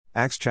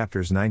Acts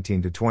chapters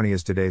 19 to 20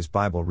 is today's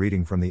Bible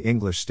reading from the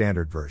English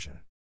Standard Version.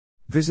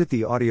 Visit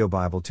the Audio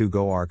Bible to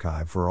Go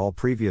archive for all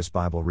previous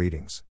Bible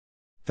readings.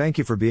 Thank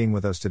you for being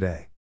with us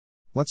today.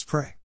 Let's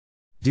pray.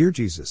 Dear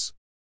Jesus,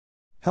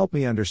 help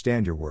me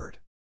understand your word.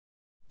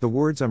 The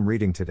words I'm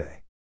reading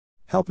today.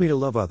 Help me to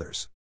love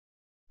others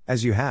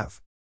as you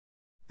have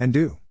and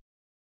do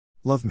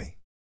love me.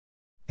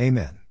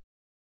 Amen.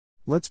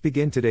 Let's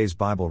begin today's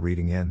Bible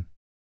reading in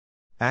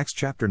Acts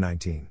chapter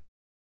 19.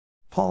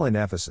 Paul in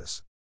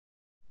Ephesus.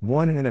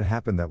 1 And it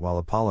happened that while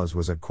Apollos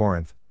was at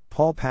Corinth,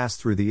 Paul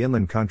passed through the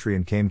inland country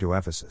and came to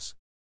Ephesus.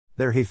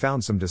 There he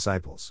found some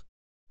disciples.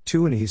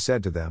 2 And he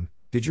said to them,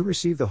 Did you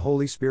receive the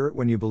Holy Spirit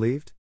when you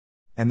believed?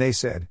 And they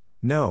said,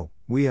 No,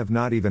 we have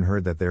not even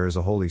heard that there is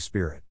a Holy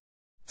Spirit.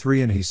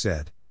 3 And he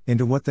said,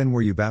 Into what then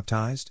were you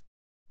baptized?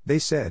 They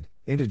said,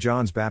 Into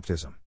John's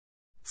baptism.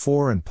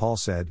 4 And Paul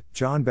said,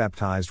 John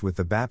baptized with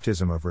the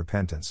baptism of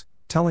repentance,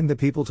 telling the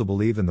people to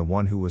believe in the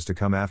one who was to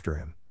come after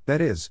him, that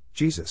is,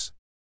 Jesus.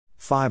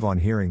 5 On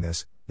hearing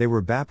this, they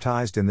were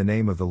baptized in the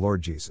name of the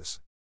Lord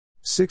Jesus.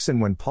 6 And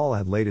when Paul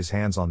had laid his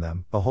hands on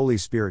them, the Holy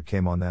Spirit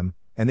came on them,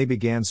 and they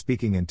began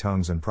speaking in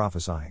tongues and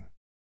prophesying.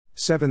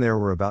 7 There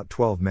were about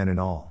 12 men in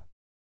all.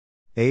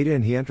 8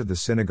 And he entered the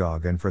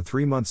synagogue and for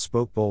 3 months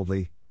spoke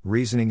boldly,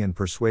 reasoning and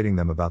persuading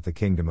them about the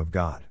kingdom of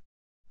God.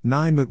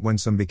 9 But when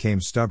some became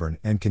stubborn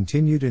and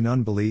continued in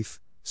unbelief,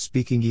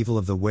 speaking evil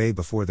of the way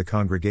before the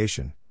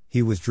congregation,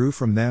 he withdrew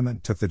from them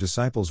and took the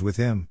disciples with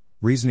him,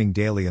 reasoning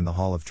daily in the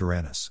hall of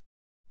Tyrannus.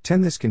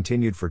 10 This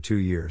continued for 2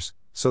 years,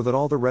 so that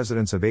all the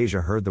residents of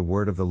Asia heard the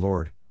word of the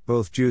Lord,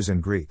 both Jews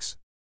and Greeks.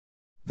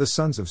 The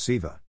Sons of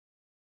Sceva.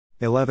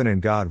 11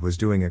 And God was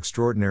doing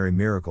extraordinary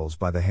miracles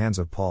by the hands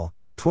of Paul.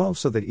 12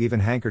 So that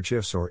even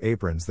handkerchiefs or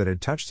aprons that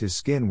had touched his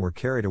skin were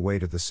carried away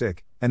to the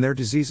sick, and their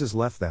diseases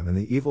left them and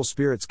the evil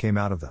spirits came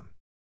out of them.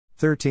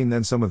 13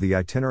 Then some of the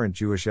itinerant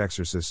Jewish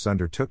exorcists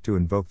undertook to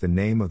invoke the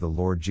name of the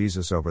Lord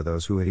Jesus over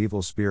those who had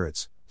evil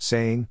spirits,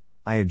 saying,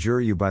 I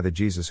adjure you by the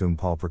Jesus whom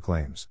Paul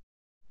proclaims.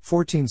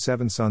 14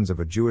 7 Sons of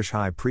a Jewish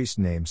high priest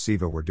named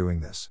Sceva were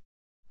doing this.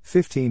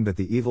 15 But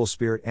the evil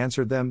spirit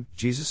answered them,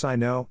 Jesus I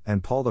know,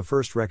 and Paul the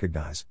first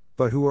recognize,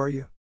 but who are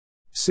you?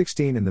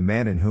 16 And the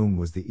man in whom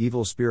was the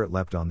evil spirit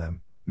leapt on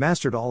them,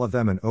 mastered all of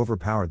them and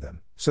overpowered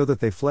them, so that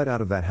they fled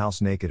out of that house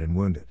naked and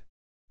wounded.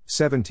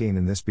 17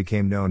 And this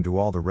became known to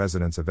all the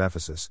residents of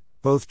Ephesus,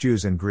 both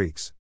Jews and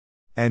Greeks.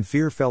 And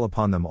fear fell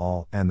upon them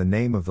all, and the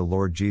name of the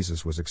Lord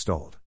Jesus was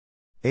extolled.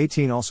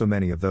 18 Also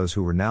many of those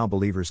who were now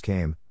believers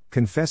came,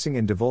 confessing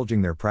and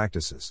divulging their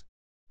practices.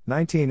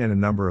 19 And a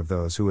number of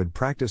those who had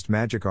practiced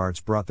magic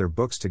arts brought their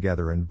books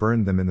together and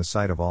burned them in the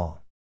sight of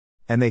all.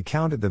 And they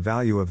counted the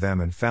value of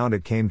them and found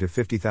it came to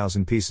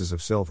 50,000 pieces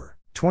of silver.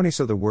 20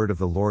 So the word of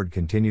the Lord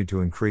continued to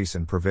increase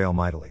and prevail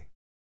mightily.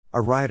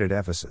 A riot at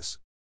Ephesus.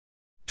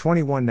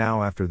 21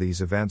 Now after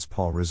these events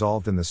Paul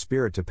resolved in the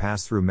Spirit to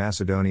pass through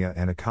Macedonia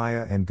and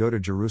Achaia and go to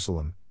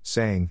Jerusalem,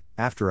 saying,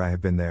 After I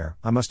have been there,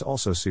 I must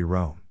also see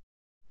Rome.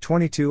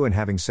 22 And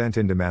having sent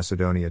into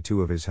Macedonia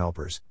 2 of his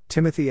helpers,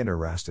 Timothy and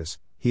Erastus,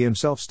 he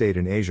himself stayed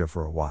in Asia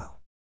for a while.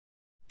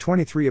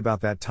 23 About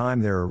that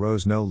time there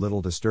arose no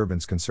little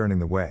disturbance concerning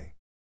the way.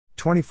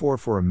 24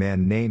 For a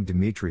man named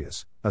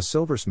Demetrius, a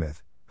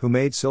silversmith, who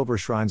made silver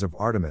shrines of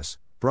Artemis,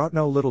 brought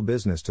no little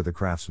business to the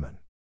craftsmen.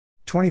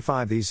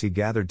 25 These he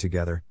gathered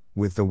together,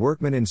 with the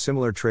workmen in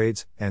similar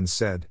trades, and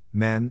said,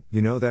 Men,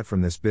 you know that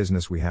from this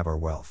business we have our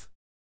wealth.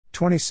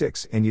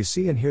 26 And you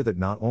see and hear that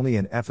not only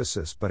in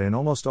Ephesus but in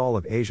almost all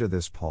of Asia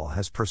this Paul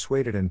has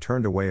persuaded and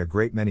turned away a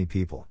great many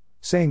people,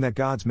 saying that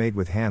gods made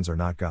with hands are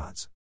not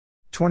gods.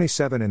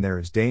 27 And there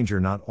is danger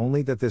not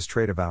only that this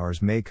trade of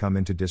ours may come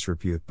into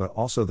disrepute but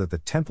also that the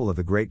temple of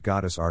the great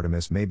goddess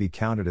Artemis may be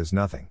counted as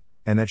nothing,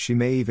 and that she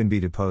may even be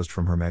deposed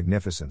from her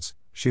magnificence,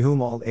 she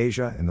whom all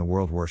Asia and the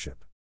world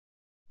worship.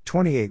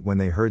 28 When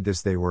they heard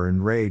this they were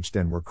enraged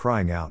and were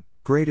crying out,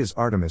 Great is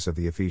Artemis of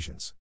the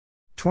Ephesians.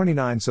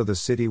 29 So the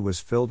city was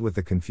filled with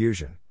the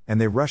confusion,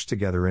 and they rushed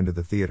together into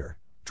the theater,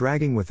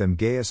 dragging with them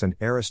Gaius and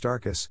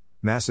Aristarchus,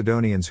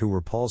 Macedonians who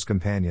were Paul's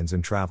companions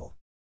in travel.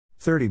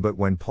 30 But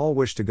when Paul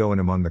wished to go in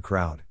among the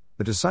crowd,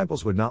 the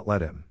disciples would not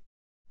let him.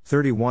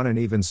 31 And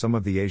even some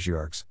of the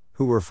Asiarchs,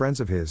 who were friends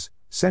of his,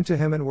 sent to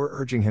him and were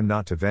urging him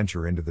not to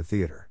venture into the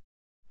theater.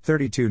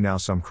 32 Now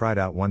some cried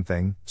out one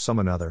thing, some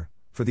another,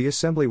 for the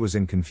assembly was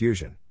in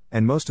confusion,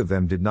 and most of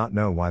them did not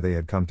know why they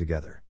had come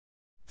together.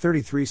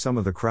 33 Some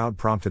of the crowd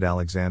prompted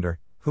Alexander,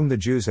 whom the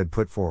Jews had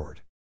put forward.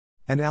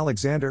 And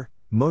Alexander,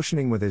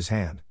 motioning with his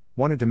hand,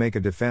 wanted to make a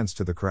defense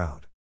to the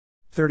crowd.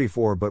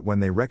 34 But when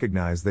they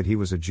recognized that he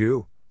was a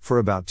Jew, for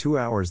about 2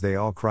 hours they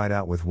all cried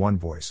out with one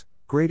voice,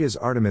 Great is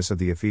Artemis of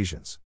the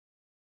Ephesians.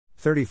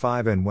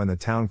 35 And when the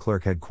town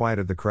clerk had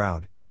quieted the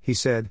crowd, he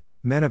said,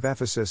 Men of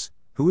Ephesus,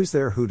 who is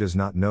there who does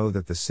not know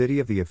that the city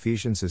of the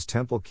Ephesians is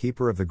temple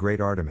keeper of the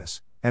great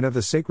Artemis, and of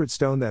the sacred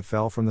stone that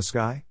fell from the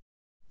sky?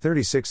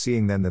 36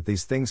 Seeing then that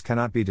these things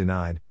cannot be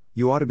denied,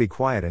 you ought to be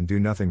quiet and do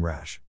nothing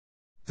rash.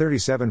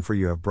 37 For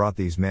you have brought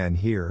these men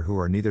here who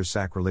are neither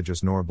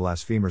sacrilegious nor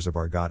blasphemers of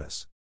our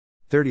goddess.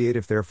 38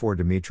 If therefore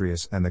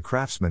Demetrius and the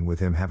craftsmen with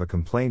him have a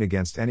complaint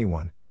against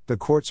anyone, the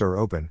courts are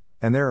open,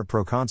 and there are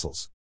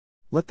proconsuls.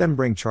 Let them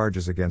bring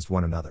charges against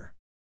one another.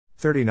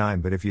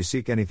 39 But if you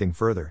seek anything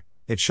further,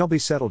 it shall be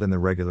settled in the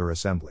regular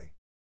assembly.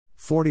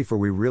 40 For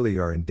we really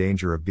are in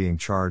danger of being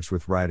charged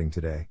with rioting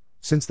today,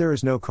 since there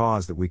is no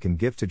cause that we can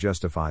give to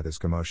justify this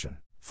commotion.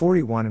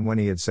 41 And when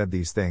he had said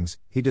these things,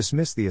 he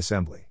dismissed the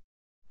assembly.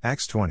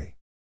 Acts 20.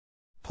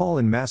 Paul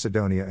in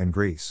Macedonia and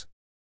Greece.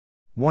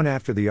 1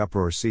 After the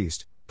uproar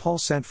ceased, Paul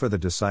sent for the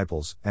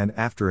disciples, and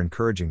after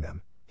encouraging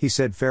them, he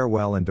said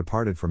farewell and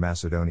departed for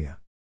Macedonia.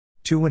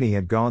 2 When he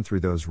had gone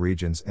through those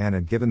regions and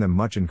had given them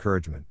much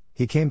encouragement,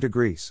 he came to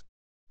Greece.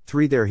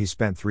 3 There he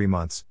spent 3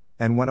 months,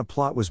 and when a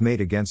plot was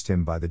made against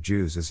him by the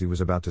Jews as he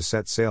was about to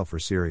set sail for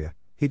Syria,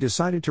 he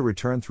decided to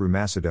return through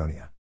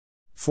Macedonia.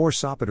 4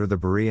 Sopater the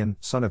Berean,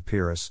 son of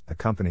Pyrrhus,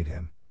 accompanied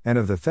him, and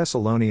of the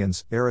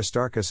Thessalonians,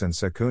 Aristarchus and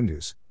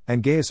Secundus,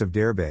 and Gaius of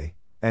Derbe,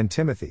 and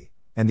Timothy,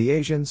 and the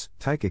Asians,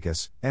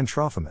 Tychicus, and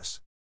Trophimus.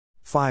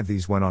 5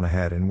 These went on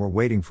ahead and were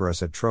waiting for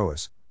us at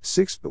Troas.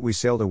 6 But we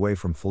sailed away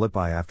from Philippi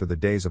after the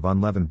days of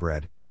unleavened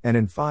bread, and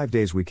in 5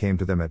 days we came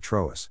to them at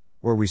Troas,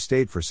 where we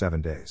stayed for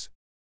 7 days.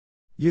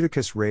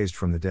 Eutychus raised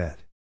from the dead.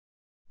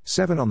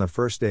 7 On the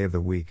first day of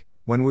the week,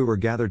 when we were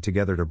gathered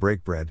together to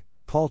break bread,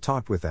 Paul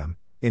talked with them,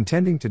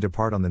 intending to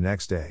depart on the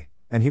next day,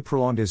 and he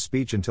prolonged his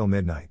speech until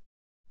midnight.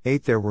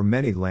 8 There were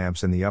many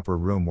lamps in the upper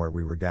room where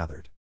we were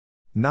gathered.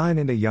 9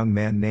 And a young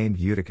man named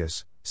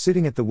Eutychus,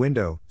 sitting at the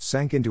window,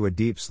 sank into a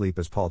deep sleep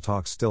as Paul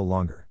talked still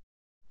longer.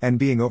 And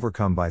being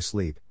overcome by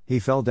sleep, he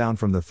fell down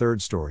from the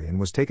 3rd story and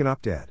was taken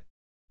up dead.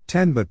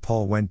 10 But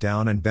Paul went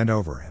down and bent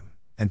over him,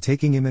 and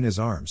taking him in his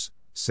arms,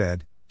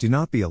 said, Do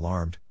not be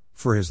alarmed,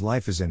 for his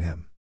life is in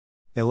him.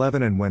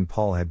 11 And when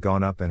Paul had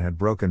gone up and had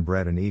broken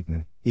bread and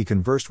eaten, he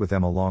conversed with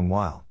them a long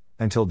while,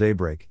 until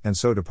daybreak, and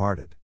so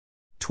departed.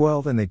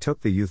 12 And they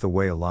took the youth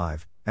away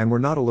alive, and were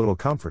not a little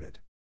comforted.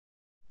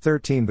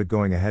 13 But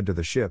going ahead to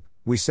the ship,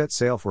 we set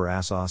sail for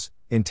Assos,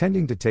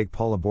 intending to take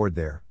Paul aboard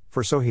there,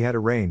 for so he had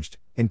arranged,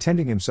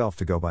 intending himself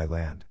to go by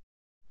land.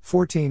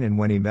 14 And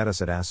when he met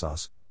us at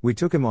Assos, we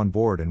took him on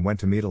board and went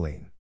to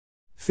Mytilene.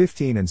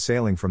 15 And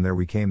sailing from there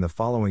we came the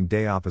following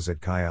day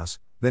opposite Chios,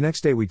 the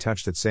next day we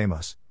touched at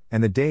Samos,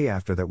 and the day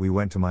after that we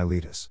went to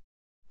Miletus.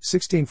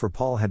 16 For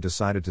Paul had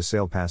decided to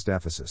sail past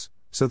Ephesus,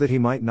 so that he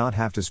might not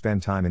have to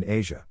spend time in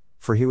Asia,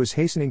 for he was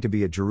hastening to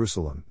be at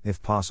Jerusalem,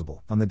 if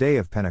possible, on the day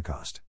of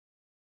Pentecost.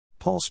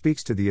 Paul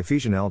speaks to the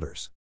Ephesian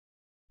elders.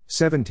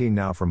 17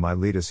 Now from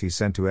Miletus he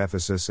sent to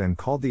Ephesus and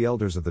called the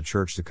elders of the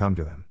church to come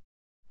to him.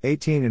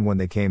 18 And when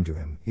they came to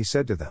him, he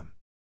said to them,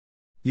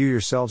 You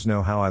yourselves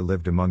know how I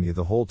lived among you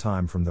the whole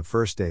time from the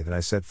first day that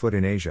I set foot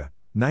in Asia.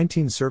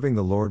 19 Serving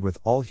the Lord with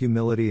all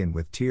humility and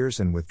with tears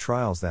and with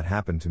trials that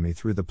happened to me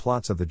through the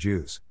plots of the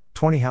Jews.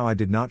 20 How I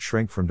did not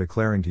shrink from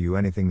declaring to you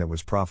anything that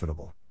was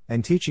profitable,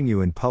 and teaching you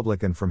in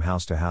public and from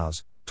house to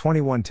house.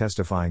 21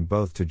 Testifying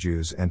both to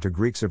Jews and to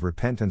Greeks of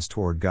repentance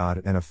toward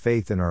God and of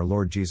faith in our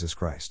Lord Jesus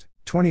Christ.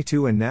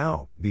 22 And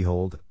now,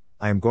 behold,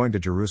 I am going to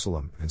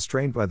Jerusalem,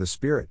 constrained by the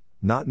Spirit,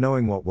 not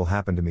knowing what will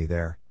happen to me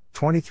there.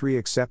 23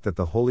 Except that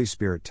the Holy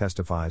Spirit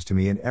testifies to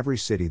me in every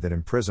city that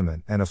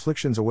imprisonment and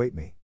afflictions await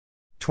me.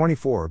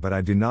 24 But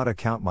I do not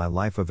account my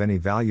life of any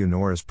value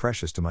nor as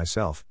precious to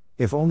myself,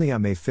 if only I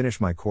may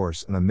finish my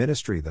course in the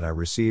ministry that I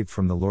received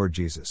from the Lord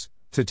Jesus,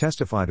 to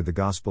testify to the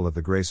gospel of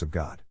the grace of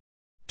God.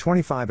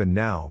 25 And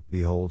now,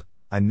 behold,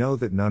 I know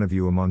that none of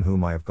you among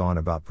whom I have gone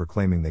about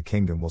proclaiming the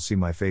kingdom will see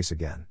my face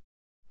again.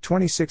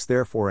 26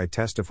 Therefore I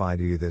testify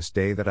to you this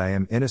day that I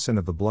am innocent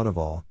of the blood of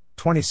all.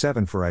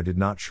 27 For I did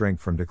not shrink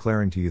from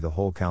declaring to you the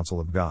whole counsel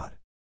of God.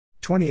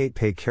 28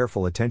 Pay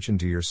careful attention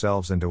to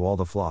yourselves and to all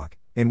the flock,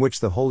 in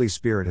which the Holy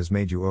Spirit has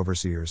made you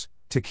overseers,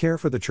 to care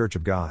for the church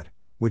of God,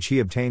 which he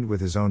obtained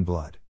with his own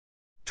blood.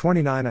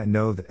 29 I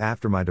know that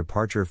after my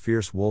departure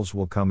fierce wolves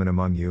will come in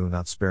among you,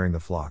 not sparing the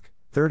flock.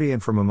 30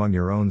 And from among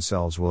your own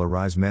selves will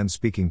arise men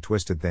speaking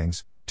twisted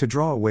things, to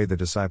draw away the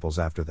disciples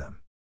after them.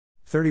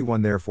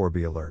 31 Therefore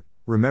be alert,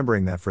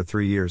 remembering that for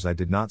 3 years I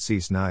did not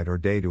cease night or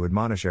day to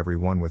admonish every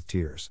one with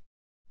tears.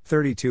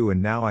 32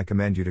 And now I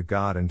commend you to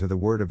God and to the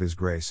word of his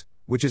grace,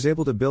 which is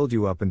able to build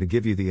you up and to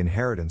give you the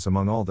inheritance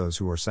among all those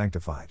who are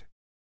sanctified.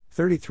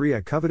 33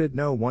 I coveted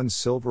no one's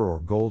silver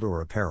or gold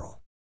or apparel.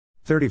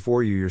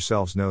 34 You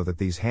yourselves know that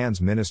these hands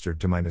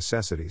ministered to my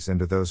necessities and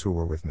to those who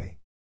were with me.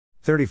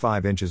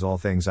 35 Inches All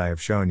things I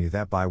have shown you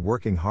that by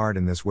working hard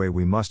in this way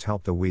we must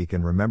help the weak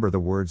and remember the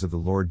words of the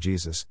Lord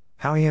Jesus,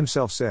 how he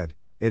himself said,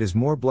 It is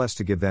more blessed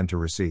to give than to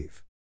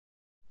receive.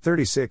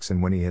 36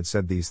 And when he had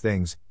said these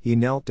things, he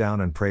knelt down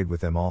and prayed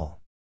with them all.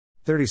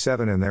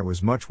 37 And there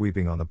was much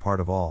weeping on the part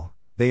of all.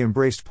 They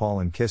embraced Paul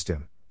and kissed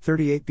him.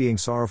 38 Being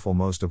sorrowful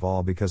most of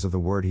all because of the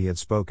word he had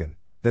spoken,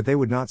 that they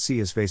would not see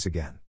his face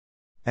again.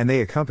 And they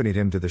accompanied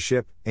him to the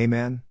ship.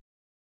 Amen.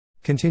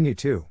 Continue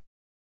to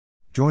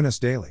join us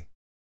daily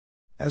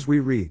as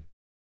we read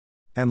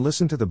and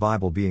listen to the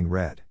Bible being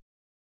read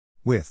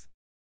with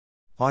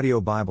Audio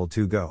Bible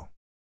to Go.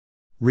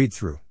 Read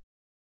through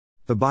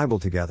the Bible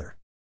together.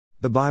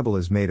 The Bible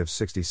is made of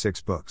 66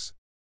 books.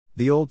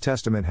 The Old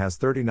Testament has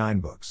 39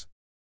 books.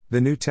 The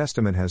New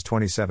Testament has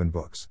 27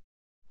 books.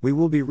 We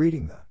will be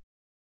reading the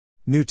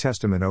New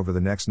Testament over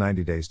the next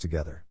 90 days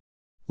together.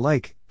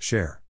 Like,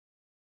 share,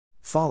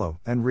 follow,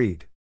 and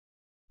read.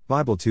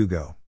 Bible to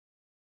go.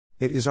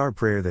 It is our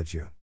prayer that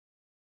you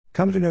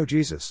come to know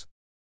Jesus,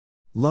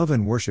 love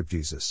and worship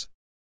Jesus,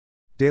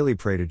 daily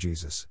pray to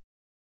Jesus,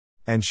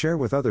 and share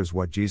with others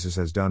what Jesus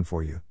has done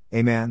for you.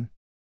 Amen.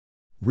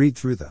 Read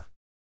through the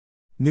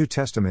New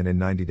Testament in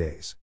 90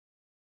 days.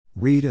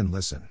 Read and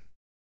listen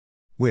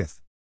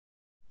with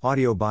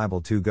Audio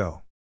Bible to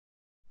go.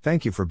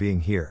 Thank you for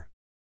being here,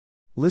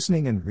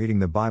 listening and reading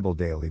the Bible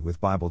daily with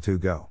Bible to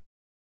go.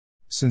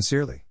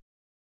 Sincerely,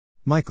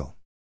 Michael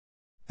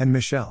and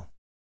Michelle.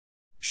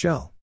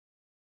 Shell.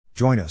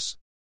 Join us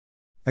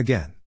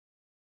again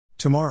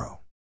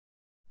tomorrow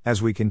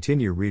as we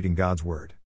continue reading God's Word.